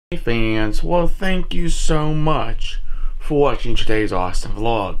fans, well, thank you so much for watching today's awesome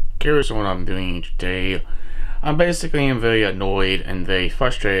vlog. Here's what I'm doing today. I'm very annoyed and very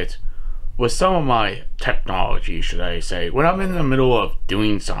frustrated with some of my technology, should I say. When I'm in the middle of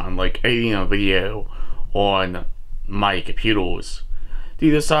doing something like editing a video on my computers, they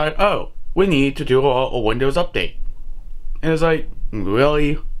decide, oh, we need to do a Windows update. And it's like,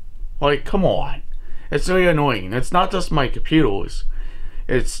 really? Like, come on. It's very annoying. It's not just my computers.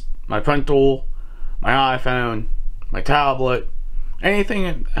 It's my printer, my iPhone, my tablet, anything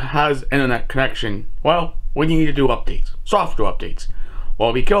that has internet connection. Well, we need to do updates, software updates.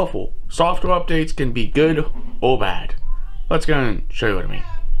 Well, be careful. Software updates can be good or bad. Let's go and show you what I mean.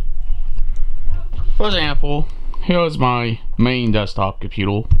 For example, here's my main desktop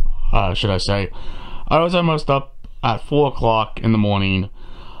computer, should I say. I was almost up at 4 o'clock in the morning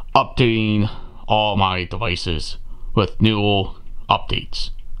updating all my devices with newer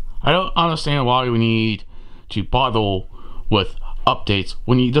updates. I don't understand why we need to bother with updates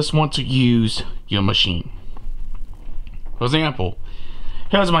when you just want to use your machine. For example,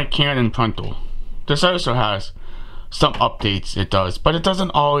 here's my Canon printer. This also has some updates it does, but it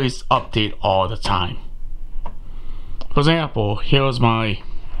doesn't always update all the time. For example, here's my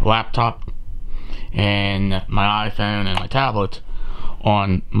laptop and my iPhone and my tablet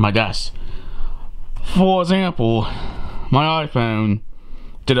on my desk. For example, my iPhone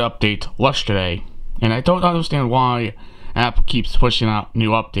did an update yesterday, and I don't understand why Apple keeps pushing out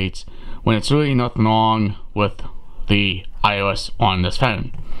new updates when it's really nothing wrong with the iOS on this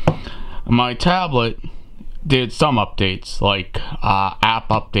phone. My tablet did some updates, like app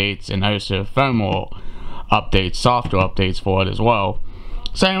updates and also firmware updates, software updates for it as well.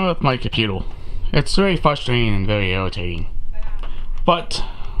 Same with my computer. It's very frustrating and very irritating. But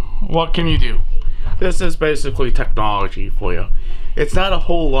what can you do? This is basically technology for you. It's not a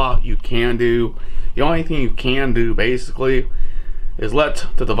whole lot you can do. The only thing you can do basically is let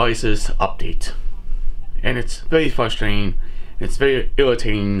the devices update. And it's very frustrating, it's very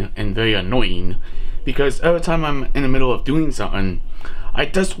irritating and very annoying, because every time I'm in the middle of doing something, I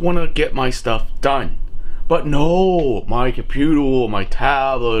just want to get my stuff done. But no, my computer, my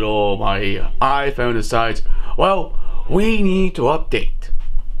tablet, or my iPhone decides, well, we need to update.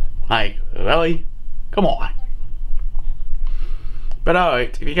 Like, really? Come on. But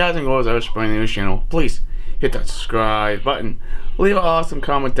alright, if you guys enjoy this brand new channel, please hit that subscribe button. Leave an awesome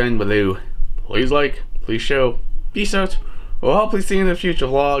comment down below. Please like, please share, peace out. We'll hopefully see you in the future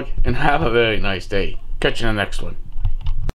vlog, and have a very nice day. Catch you in the next one.